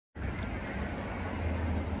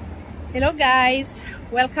Hello guys,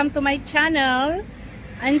 welcome to my channel,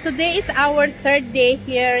 and today is our third day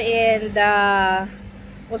here in the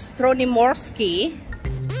Ustronie Morskie.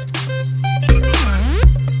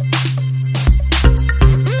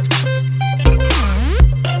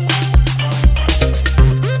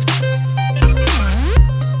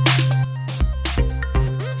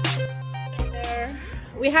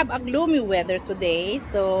 We have a gloomy weather today,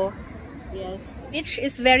 so yes, beach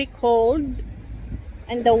is very cold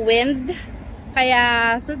and the wind.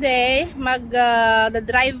 Kaya today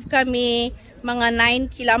mag-drive kami mga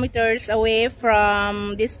 9 kilometers away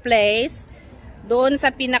from this place, doon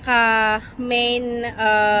sa pinaka main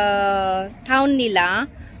town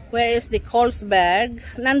nila, where is the Kołobrzeg.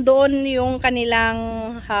 Nandoon yung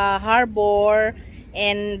kanilang harbor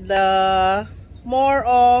and more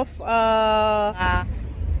of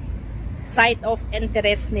site of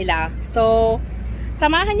interest nila. So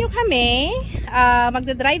samahan nyo kami,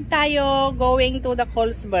 magdadrive tayo going to the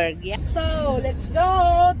Kołobrzeg. Yeah. So, let's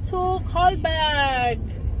go to Kołobrzeg.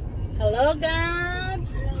 Hello guys!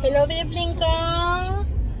 Hello Blinko!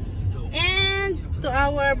 And to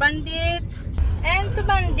our bandit. And to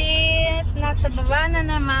bandit, nasa baba na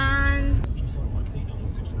naman.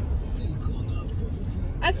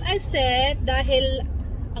 As I said, dahil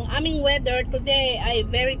ang aming weather today ay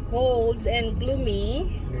very cold and gloomy.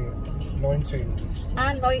 19.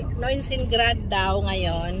 19 grad daw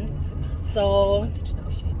ngayon. So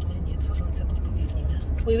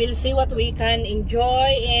we will see what we can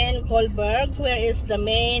enjoy in Kołobrzeg, where is the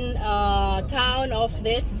main town of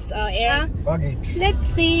this area. Baggage. Let's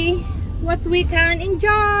see what we can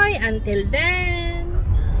enjoy until then.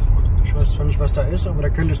 Ich weiß zwar nicht, was da ist, aber da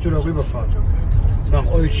könntest du da rüberfahren. Nach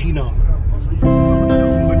Old China. Auf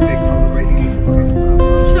dem Rückweg von Rady vergessen.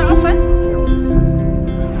 Sure, open?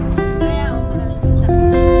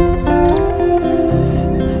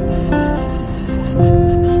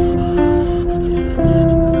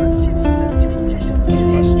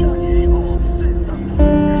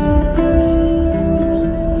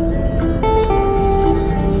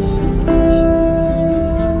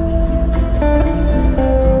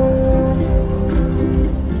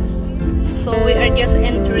 Just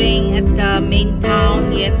entering at the main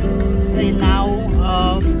town yet now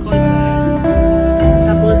of Kołobrzeg.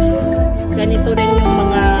 Tapos ganito rin yung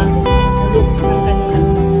mga looks ng kanila.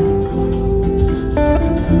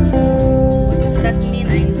 What does that mean?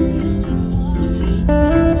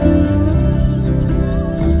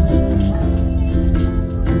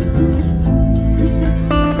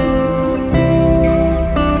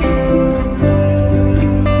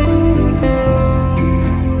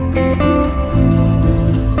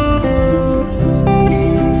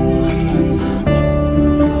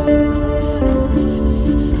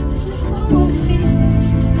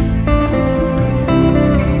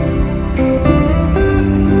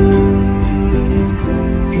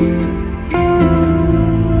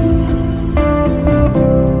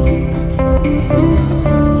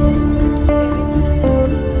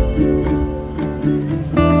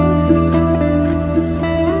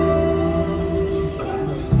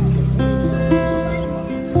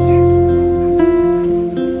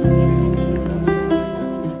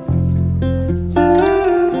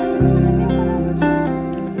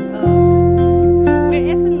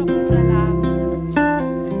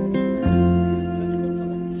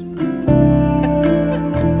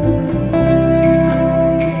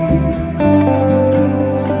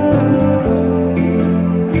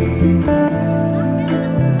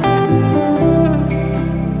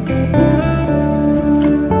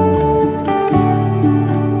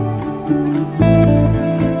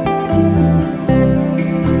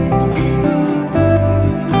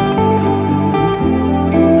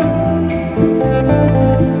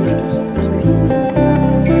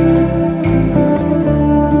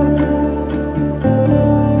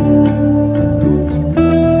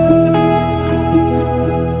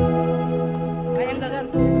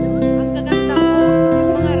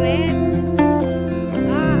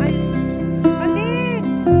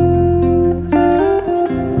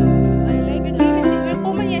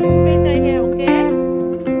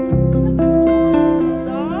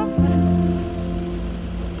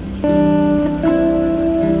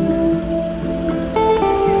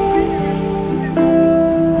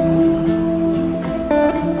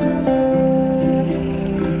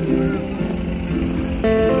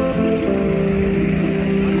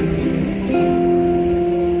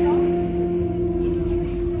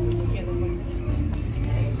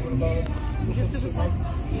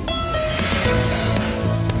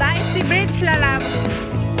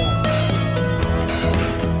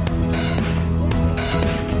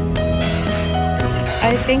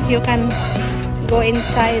 I think you can go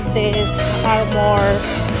inside this armor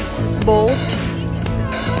boat.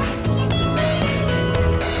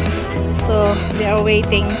 So they are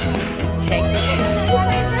waiting. Check.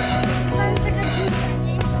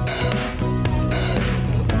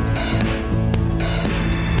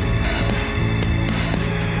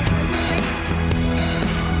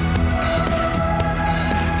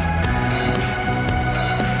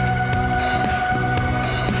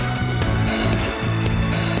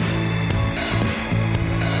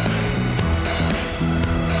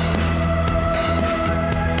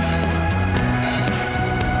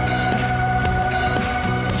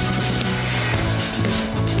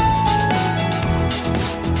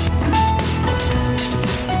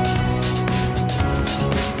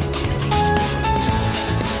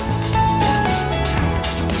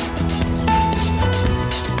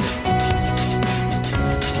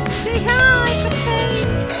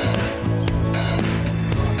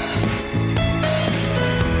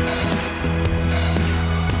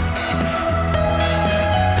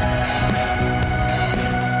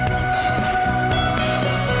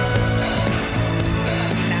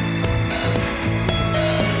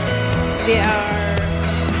 They are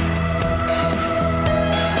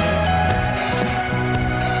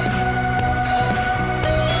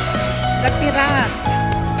the pirate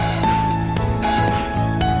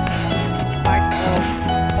part of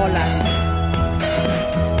Poland.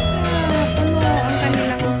 Puno ang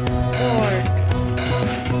kanilang port.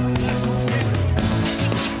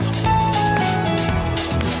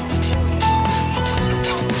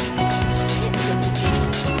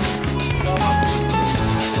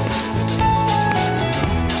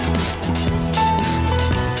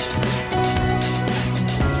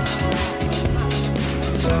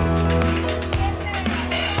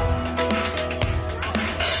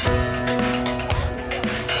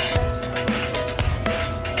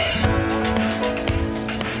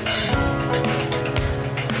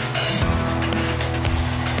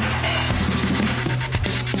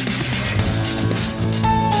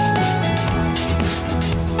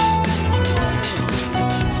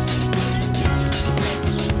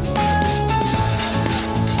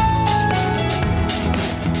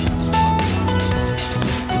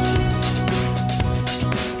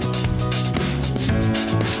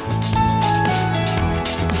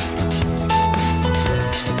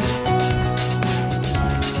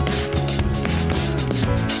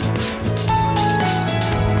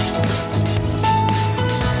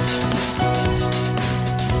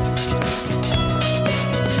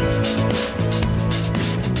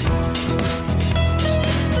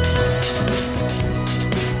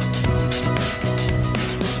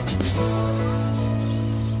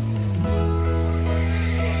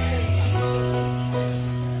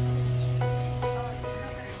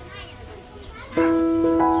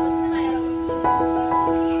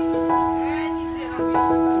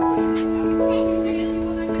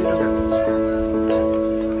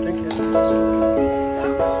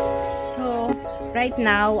 Right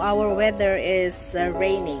now, our weather is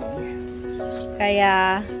raining.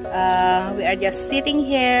 Kaya, we are just sitting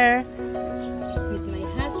here with my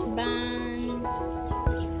husband,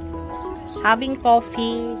 having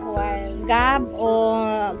coffee, while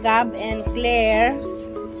Gab and Claire,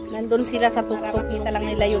 nandun sila sa tuktok. Kita lang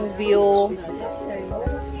nila yung view.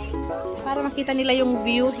 Para makita nila yung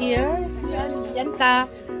view here. Yan sa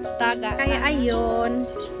Taga. Kaya ayun,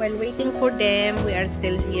 while waiting for them, we are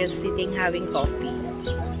still here sitting having coffee.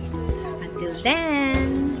 Until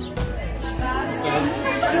then.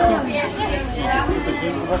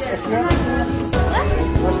 Was essen wir?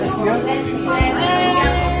 Was essen wir?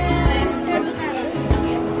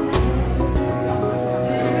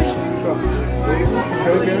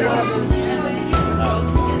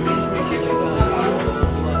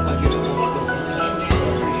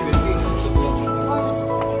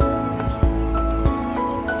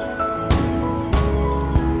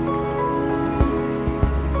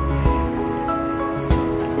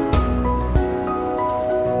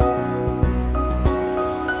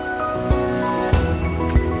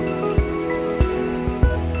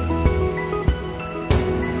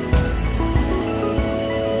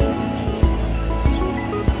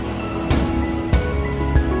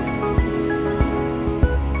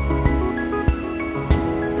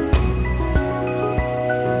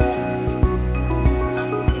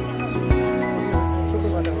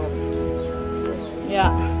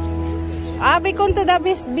 We come to the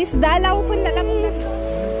Bisdalaw von der Lamin.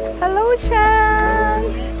 Hallo, Chan.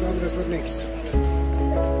 Ich glaube, das wird nichts.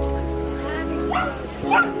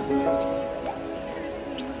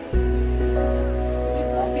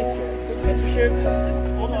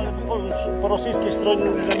 rosyjskiej stronie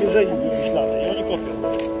namierzeni wymyślane i oni kopią.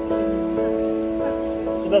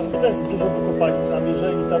 U nas też dużo wykopali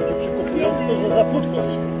namierzeni tam, gdzie przykopują, tylko że za płytko.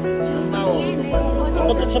 Mało wykopali.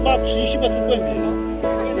 No to trzeba 30 metrów głębiej. No.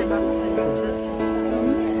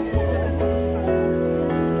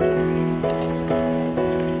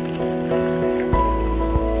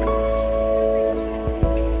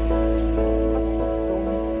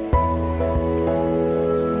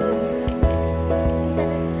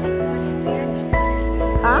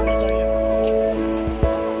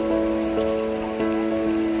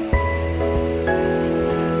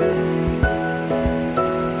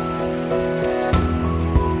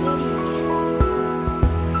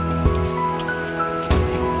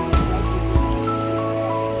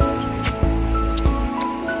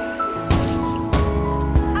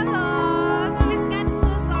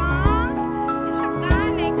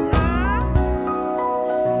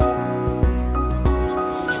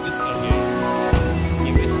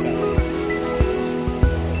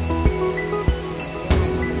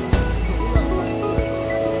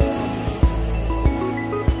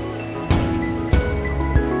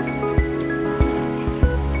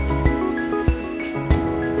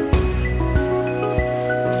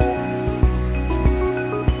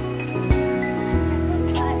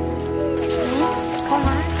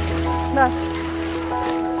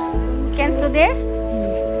 Can do there?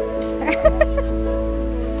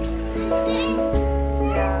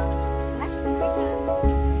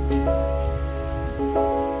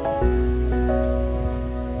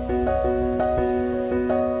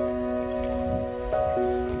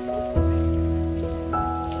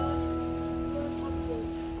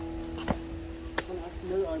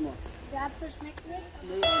 Der Apfel schmeckt nicht.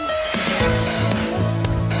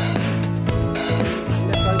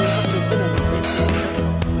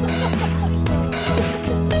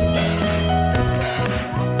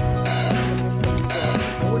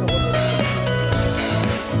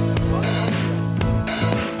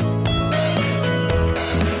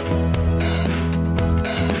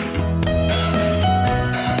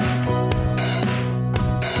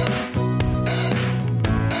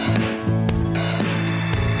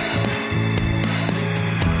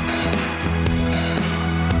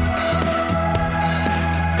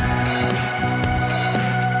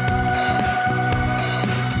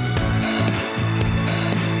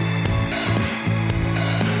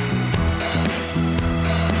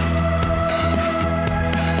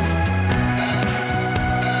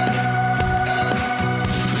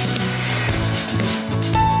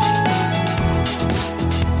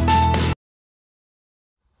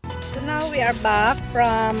 We are back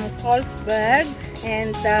from Kolobrzeg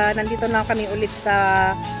and nandito na kami ulit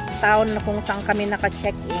sa town na kung saan kami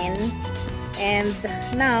naka-check-in, and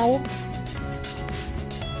now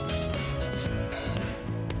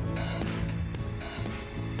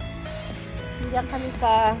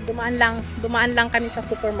dumaan lang kami sa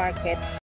supermarket.